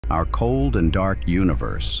Our cold and dark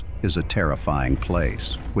universe is a terrifying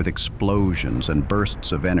place, with explosions and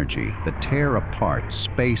bursts of energy that tear apart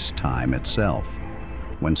space-time itself.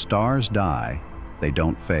 When stars die, they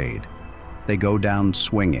don't fade. They go down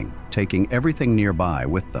swinging, taking everything nearby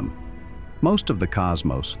with them. Most of the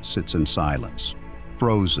cosmos sits in silence,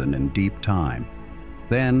 frozen in deep time.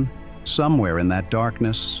 Then, somewhere in that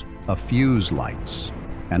darkness, a fuse lights,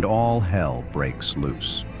 and all hell breaks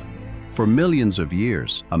loose. For millions of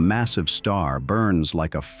years, a massive star burns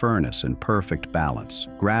like a furnace in perfect balance.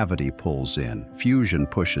 Gravity pulls in, fusion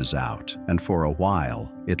pushes out, and for a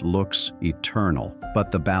while, it looks eternal.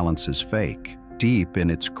 But the balance is fake. Deep in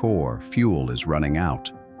its core, fuel is running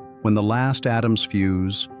out. When the last atoms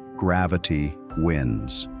fuse, gravity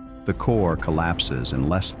wins. The core collapses in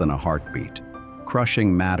less than a heartbeat,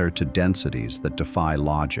 crushing matter to densities that defy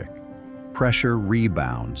logic. Pressure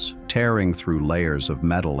rebounds, tearing through layers of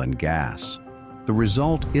metal and gas. The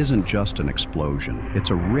result isn't just an explosion,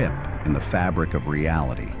 it's a rip in the fabric of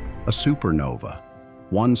reality, a supernova,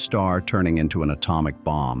 one star turning into an atomic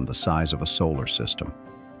bomb the size of a solar system.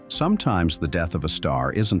 Sometimes the death of a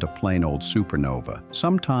star isn't a plain old supernova.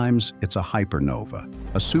 Sometimes it's a hypernova,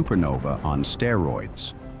 a supernova on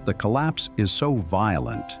steroids. The collapse is so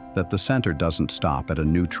violent that the center doesn't stop at a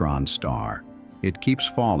neutron star. It keeps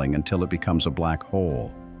falling until it becomes a black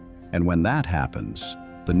hole. And when that happens,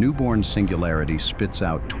 the newborn singularity spits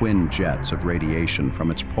out twin jets of radiation from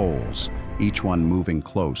its poles, each one moving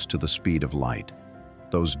close to the speed of light.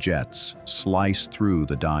 Those jets slice through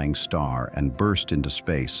the dying star and burst into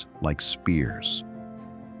space like spears.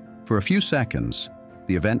 For a few seconds,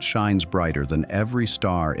 the event shines brighter than every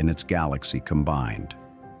star in its galaxy combined.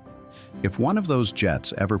 If one of those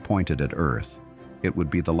jets ever pointed at Earth, it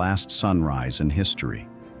would be the last sunrise in history.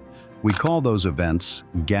 We call those events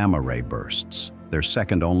gamma-ray bursts. They're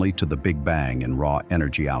second only to the Big Bang in raw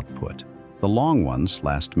energy output. The long ones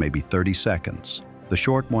last maybe 30 seconds. The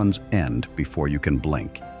short ones end before you can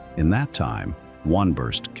blink. In that time, one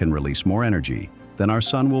burst can release more energy than our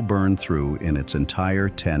sun will burn through in its entire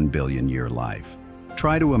 10 billion year life.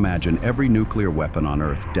 Try to imagine every nuclear weapon on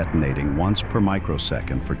Earth detonating once per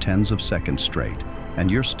microsecond for tens of seconds straight,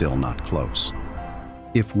 and you're still not close.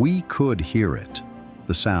 If we could hear it,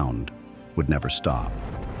 the sound would never stop.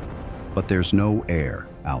 But there's no air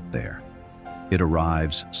out there. It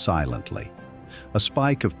arrives silently, a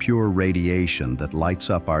spike of pure radiation that lights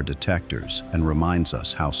up our detectors and reminds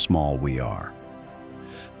us how small we are.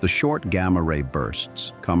 The short gamma-ray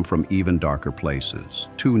bursts come from even darker places,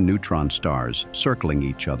 two neutron stars circling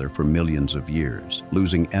each other for millions of years,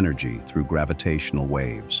 losing energy through gravitational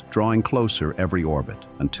waves, drawing closer every orbit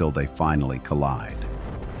until they finally collide.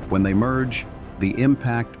 When they merge, the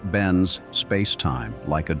impact bends space-time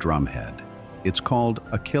like a drumhead. It's called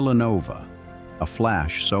a kilonova, a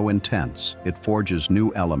flash so intense it forges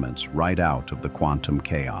new elements right out of the quantum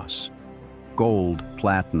chaos. Gold,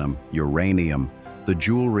 platinum, uranium, the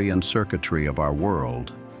jewelry and circuitry of our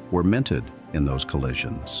world were minted in those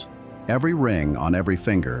collisions. Every ring on every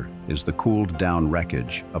finger is the cooled-down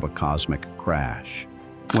wreckage of a cosmic crash.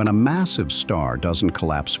 When a massive star doesn't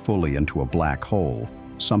collapse fully into a black hole,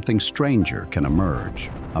 something stranger can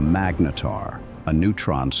emerge, a magnetar, a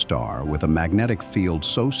neutron star with a magnetic field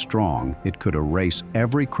so strong it could erase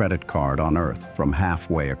every credit card on Earth from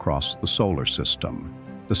halfway across the solar system.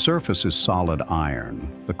 The surface is solid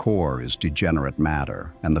iron, the core is degenerate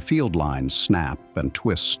matter, and the field lines snap and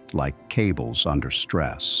twist like cables under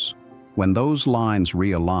stress. When those lines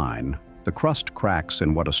realign, the crust cracks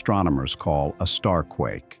in what astronomers call a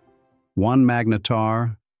starquake. One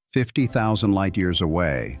magnetar, 50,000 light-years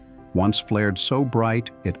away, once flared so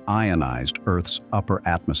bright it ionized Earth's upper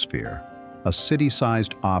atmosphere, a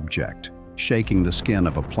city-sized object shaking the skin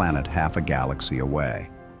of a planet half a galaxy away.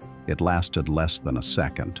 It lasted less than a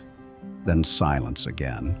second, then silence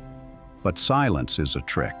again. But silence is a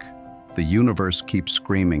trick. The universe keeps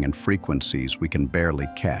screaming in frequencies we can barely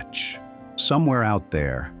catch. Somewhere out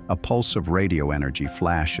there, a pulse of radio energy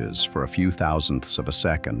flashes for a few thousandths of a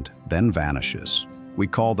second, then vanishes. We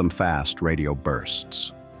call them fast radio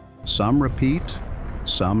bursts. Some repeat,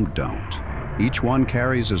 some don't. Each one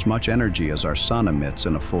carries as much energy as our sun emits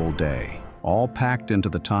in a full day, all packed into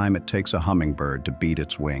the time it takes a hummingbird to beat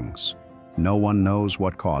its wings. No one knows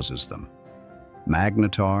what causes them.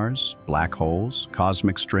 Magnetars, black holes,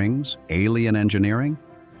 cosmic strings, alien engineering,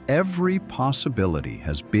 every possibility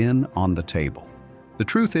has been on the table. The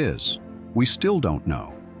truth is, we still don't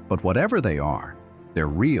know, but whatever they are, they're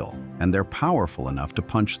real, and they're powerful enough to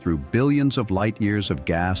punch through billions of light-years of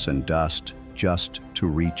gas and dust just to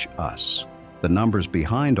reach us. The numbers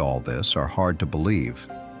behind all this are hard to believe.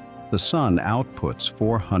 The sun outputs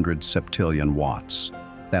 400 septillion watts.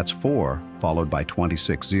 That's 4 followed by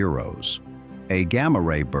 26 zeros. A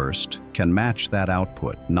gamma-ray burst can match that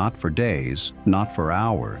output, not for days, not for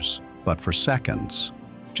hours, but for seconds.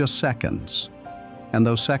 Just seconds. And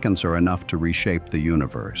those seconds are enough to reshape the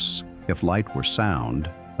universe. If light were sound,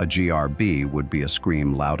 a GRB would be a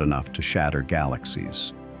scream loud enough to shatter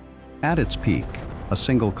galaxies. At its peak, a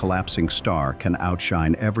single collapsing star can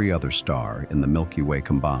outshine every other star in the Milky Way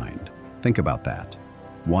combined. Think about that.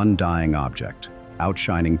 One dying object,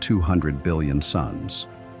 outshining 200 billion suns.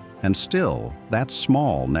 And still, that's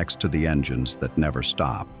small next to the engines that never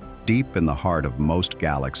stop. Deep in the heart of most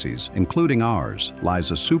galaxies, including ours,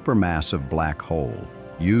 lies a supermassive black hole.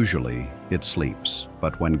 Usually, it sleeps,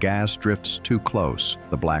 but when gas drifts too close,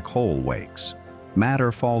 the black hole wakes.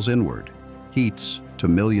 Matter falls inward, heats to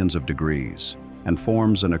millions of degrees, and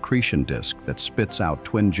forms an accretion disk that spits out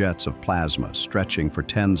twin jets of plasma stretching for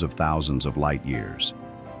tens of thousands of light years.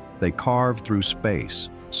 They carve through space,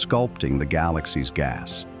 sculpting the galaxy's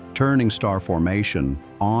gas, turning star formation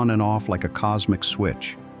on and off like a cosmic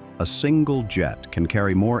switch. A single jet can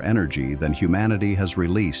carry more energy than humanity has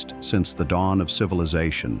released since the dawn of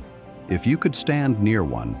civilization. If you could stand near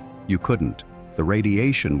one, you couldn't. The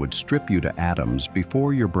radiation would strip you to atoms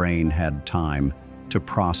before your brain had time to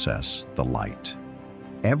process the light.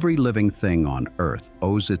 Every living thing on Earth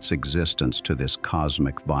owes its existence to this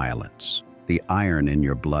cosmic violence. The iron in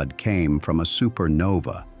your blood came from a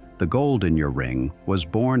supernova. The gold in your ring was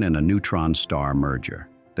born in a neutron star merger.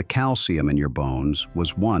 The calcium in your bones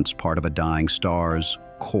was once part of a dying star's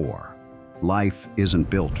core. Life isn't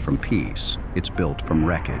built from peace, it's built from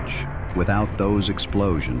wreckage. Without those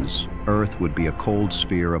explosions, Earth would be a cold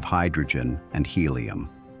sphere of hydrogen and helium.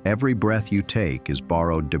 Every breath you take is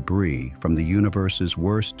borrowed debris from the universe's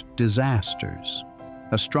worst disasters.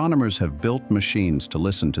 Astronomers have built machines to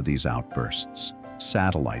listen to these outbursts.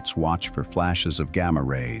 Satellites watch for flashes of gamma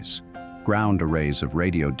rays. Ground arrays of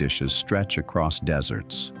radio dishes stretch across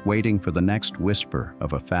deserts, waiting for the next whisper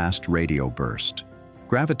of a fast radio burst.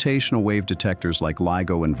 Gravitational wave detectors like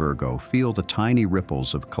LIGO and Virgo feel the tiny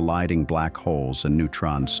ripples of colliding black holes and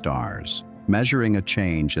neutron stars, measuring a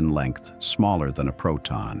change in length smaller than a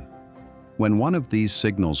proton. When one of these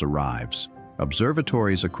signals arrives,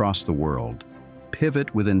 observatories across the world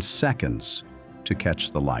pivot within seconds to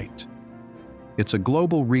catch the light. It's a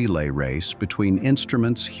global relay race between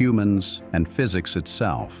instruments, humans, and physics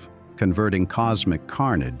itself, converting cosmic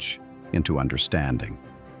carnage into understanding.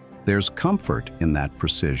 There's comfort in that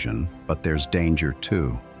precision, but there's danger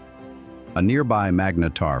too. A nearby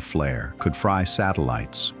magnetar flare could fry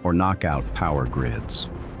satellites or knock out power grids.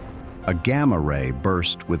 A gamma ray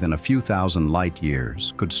burst within a few thousand light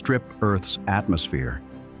years could strip Earth's atmosphere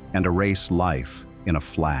and erase life in a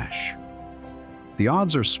flash. The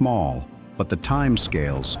odds are small, but the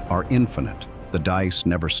timescales are infinite. The dice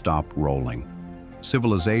never stop rolling.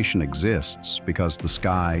 Civilization exists because the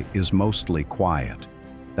sky is mostly quiet.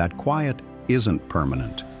 That quiet isn't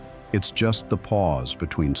permanent. It's just the pause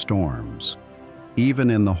between storms. Even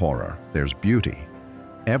in the horror, there's beauty.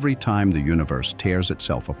 Every time the universe tears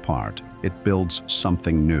itself apart, it builds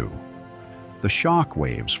something new. The shock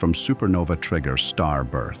waves from supernova trigger star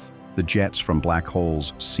birth. The jets from black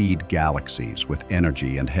holes seed galaxies with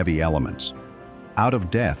energy and heavy elements. Out of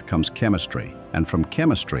death comes chemistry, and from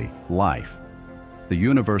chemistry, life. The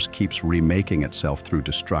universe keeps remaking itself through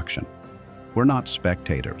destruction. We're not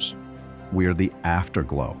spectators. We're the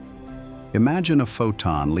afterglow. Imagine a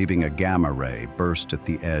photon leaving a gamma ray burst at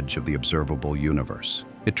the edge of the observable universe.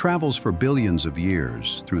 It travels for billions of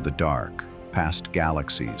years through the dark, past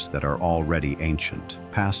galaxies that are already ancient,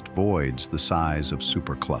 past voids the size of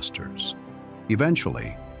superclusters.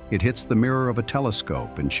 Eventually, it hits the mirror of a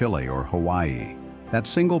telescope in Chile or Hawaii. That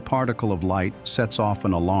single particle of light sets off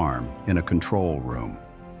an alarm in a control room.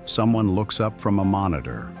 Someone looks up from a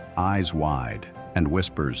monitor, eyes wide, and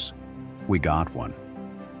whispers, "We got one."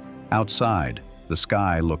 Outside, the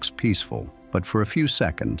sky looks peaceful, but for a few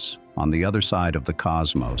seconds, on the other side of the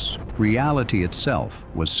cosmos, reality itself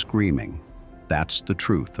was screaming. That's the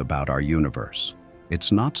truth about our universe.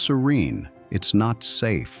 It's not serene, it's not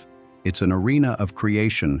safe. It's an arena of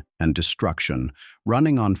creation and destruction,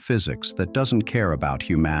 running on physics that doesn't care about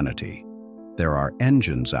humanity. There are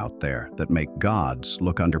engines out there that make gods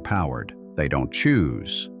look underpowered. They don't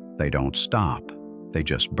choose, they don't stop. They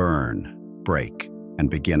just burn, break, and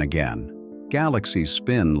begin again. Galaxies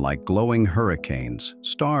spin like glowing hurricanes,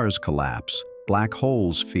 stars collapse, black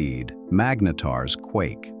holes feed, magnetars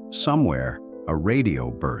quake. Somewhere, a radio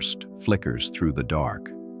burst flickers through the dark.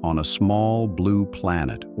 On a small blue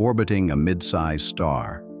planet orbiting a mid-sized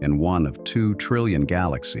star in one of 2 trillion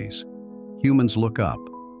galaxies, humans look up,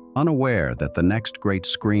 unaware that the next great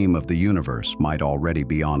scream of the universe might already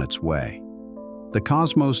be on its way. The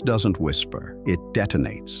cosmos doesn't whisper, it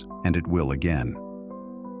detonates, and it will again.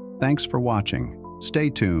 Thanks for watching. Stay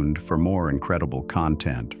tuned for more incredible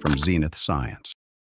content from Zenith Science.